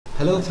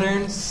Hello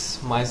friends,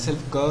 myself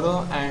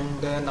Gaurav,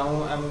 and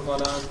now I'm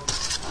gonna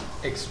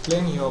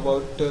explain you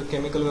about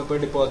chemical vapor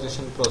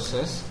deposition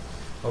process.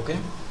 Okay,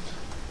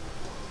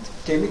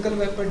 chemical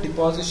vapor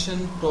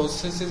deposition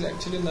process is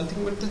actually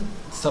nothing but the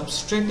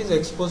substrate is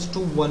exposed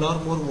to one or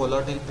more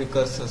volatile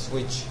precursors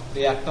which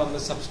react on the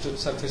substrate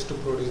surface to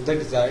produce the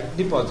desired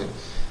deposit.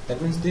 That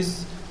means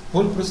this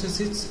whole process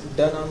is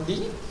done on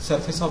the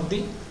surface of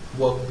the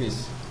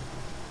workpiece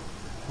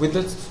with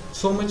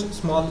so much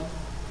small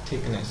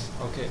thickness,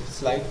 okay,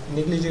 slight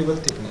negligible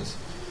thickness.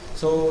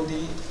 So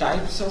the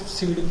types of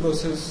CVD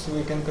process,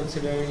 we can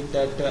consider it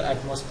that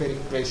atmospheric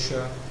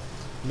pressure,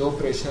 low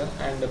pressure,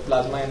 and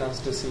plasma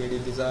enhanced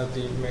CVD. These are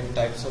the main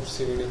types of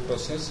CVD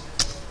process.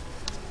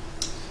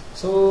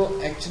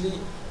 So actually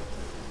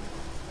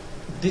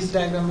this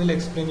diagram will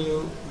explain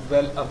you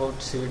well about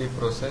CVD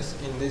process.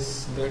 In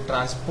this, the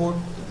transport,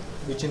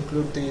 which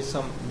include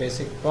some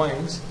basic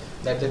points,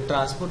 that the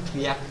transport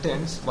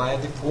reactants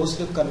via the forced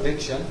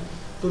convection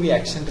to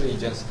reaction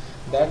regions.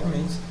 That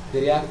means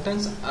the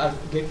reactants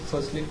get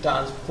firstly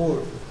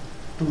transport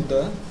to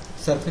the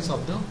surface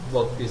of the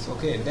workpiece,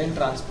 okay, then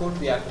transport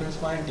reactants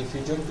via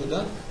diffusion to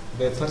the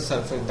wafer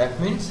surface, that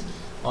means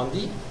on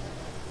the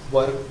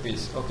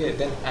workpiece, okay,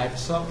 then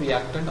adsorb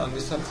reactant on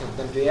the surface,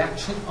 then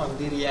reaction on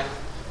the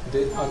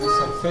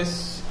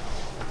surface,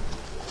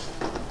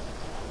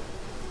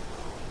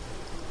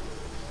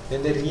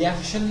 then the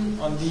reaction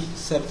on the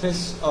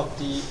surface of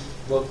the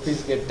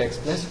workpiece takes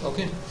place,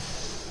 okay.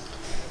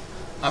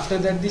 After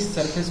that, this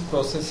surface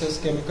processes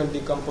chemical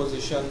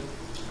decomposition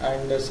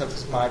and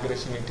surface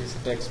migration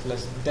takes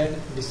place. Then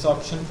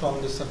desorption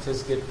from the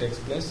surface takes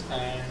place,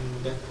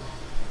 and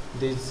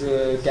these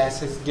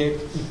gases get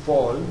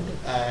evolved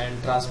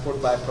and transport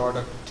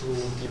byproduct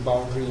to the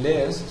boundary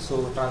layers.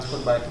 So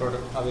transport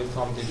byproduct away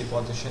from the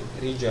deposition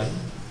region.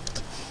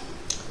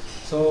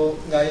 So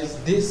guys,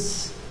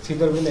 this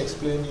figure will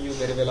explain you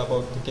very well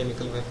about the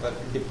chemical vapor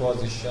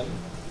deposition.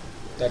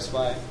 That's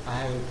why I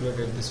have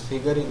included this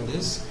figure in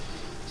this.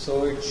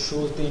 So it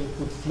shows the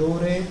input flow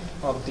rate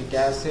of the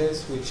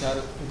gases which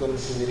are going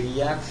to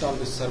react on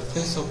the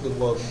surface of the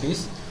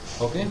workpiece,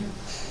 okay,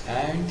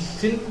 and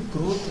film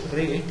growth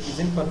rate is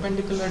in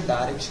perpendicular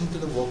direction to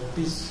the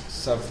workpiece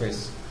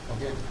surface,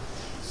 okay.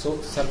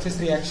 So surface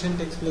reaction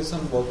takes place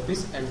on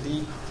workpiece, and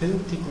the film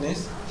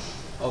thickness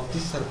of the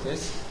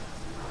surface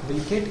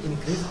will get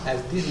increased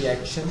as the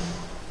reaction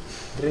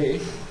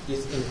rate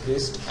is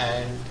increased,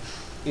 and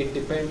it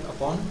depends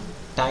upon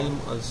time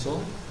also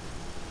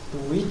to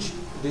which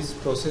this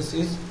process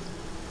is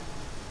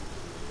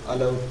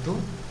allowed to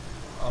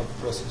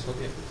process,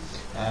 okay.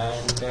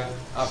 And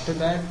after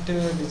that,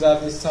 these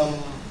are some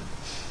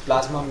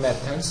plasma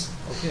methods,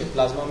 okay,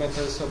 plasma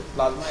methods of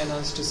plasma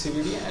enhanced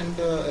CVD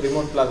and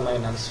remote plasma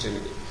enhanced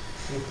CVD.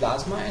 In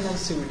plasma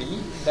enhanced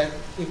CVD, that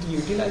it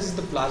utilizes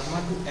the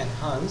plasma to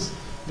enhance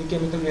the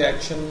chemical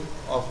reaction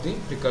of the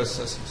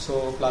precursors.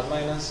 So plasma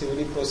enhanced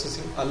CVD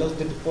processing allows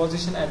the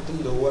deposition at the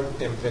lower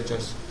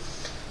temperatures.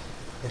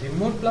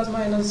 Remote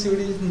plasma enhanced CVD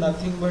is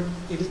nothing but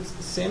it is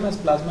same as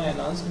plasma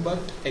enhanced, but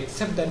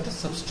except that the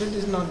substrate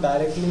is not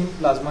directly in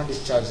plasma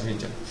discharge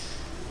region.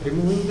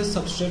 Removing the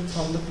substrate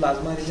from the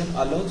plasma region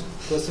allows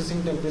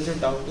processing temperature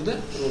down to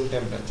the room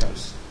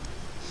temperatures.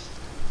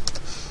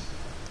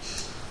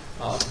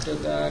 After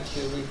that,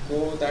 here we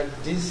go that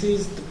this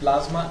is the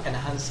plasma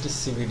enhanced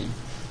CVD.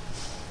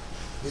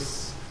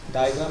 This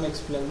diagram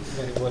explains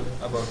very well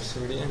about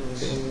CVD,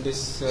 and in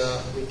this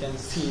we can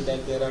see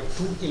that there are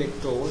two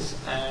electrodes,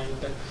 and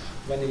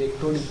one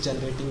electrode is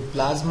generating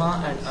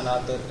plasma and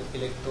another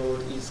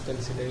electrode is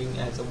considering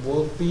as a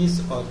workpiece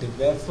or the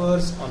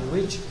wafers on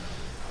which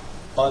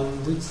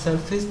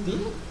surface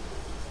the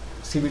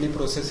CVD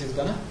process is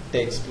gonna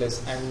takes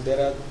place, and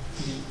there are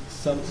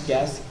some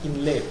gas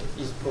inlet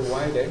is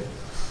provided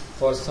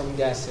for some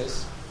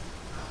gases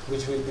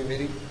which will be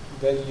very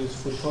well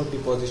useful for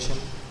deposition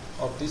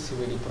of the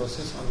CVD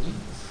process on the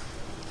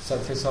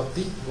surface of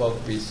the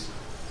workpiece.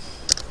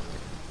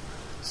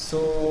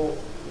 So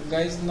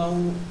guys, now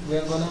we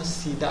are gonna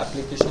see the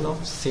application of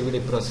CVD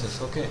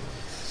process, okay.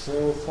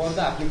 So for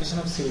the application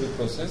of CVD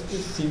process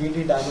is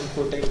CVD diamond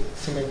coated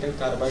cemented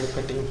carbide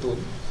cutting tool.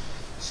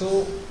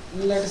 So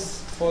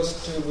let's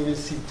first we will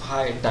see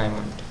why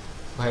diamond.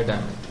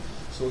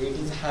 So it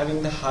is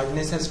having the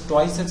hardness as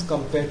twice as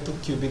compared to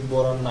cubic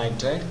boron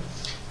nitride,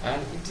 and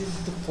it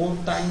is the 4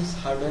 times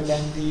harder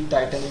than the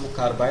titanium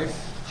carbide,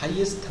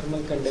 highest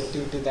thermal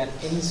conductivity than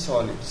any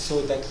solid,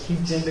 so that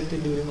heat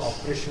generated during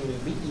operation will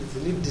be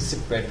easily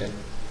dissipated.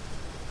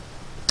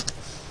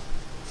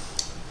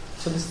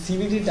 So the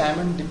CVD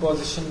diamond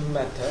deposition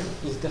method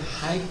is the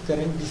high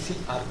current DC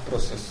arc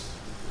process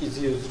is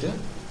used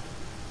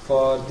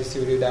for the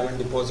CVD diamond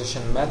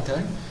deposition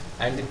method,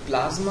 and the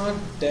plasma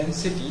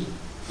density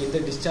in the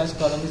discharge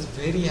column is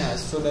very high,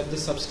 so that the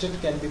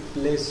substrate can be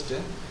placed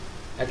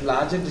at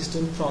larger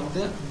distance from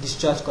the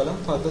discharge column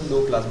for the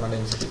low plasma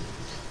density.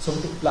 So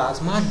the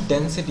plasma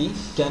density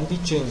can be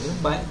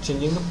changed by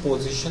changing the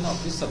position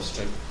of the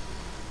substrate.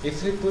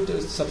 If we put a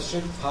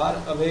substrate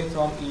far away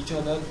from each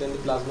other, then the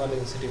plasma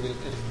density will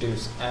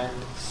reduce, and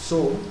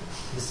so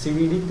the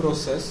CVD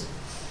process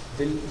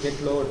will get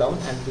lower down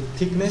and the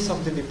thickness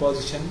of the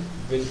deposition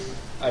will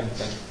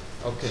alter.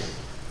 Okay.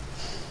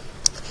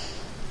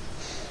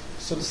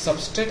 So the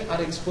substrate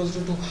are exposed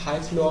to high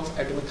flow of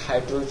atomic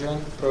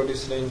hydrogen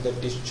produced in the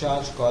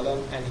discharge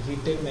column and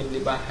heated mainly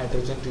by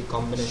hydrogen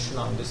recombination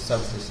on the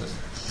surfaces.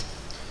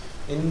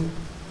 In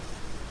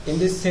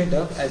this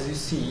setup, as you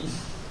see,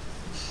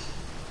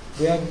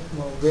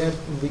 where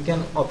we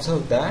can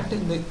observe that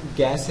the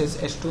gases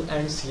H2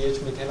 and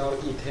CH, methane or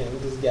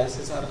ethane, these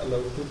gases are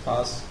allowed to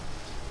pass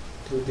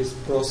through this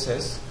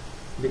process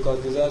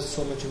because these are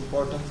so much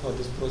important for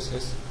this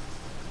process,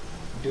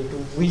 due to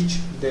which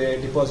the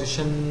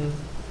deposition,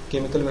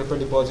 chemical vapor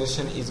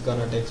deposition is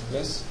gonna take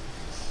place.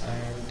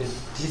 And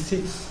this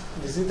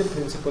is the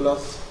principle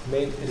of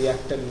main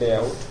reactor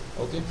layout.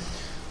 Okay,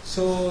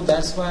 so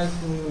that's why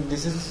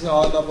this is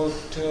all about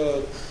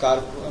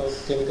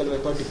chemical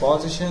vapor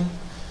deposition.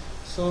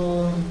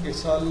 So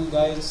it's all,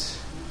 guys.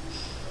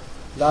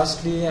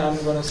 Lastly, I'm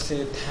gonna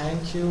say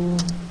thank you,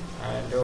 and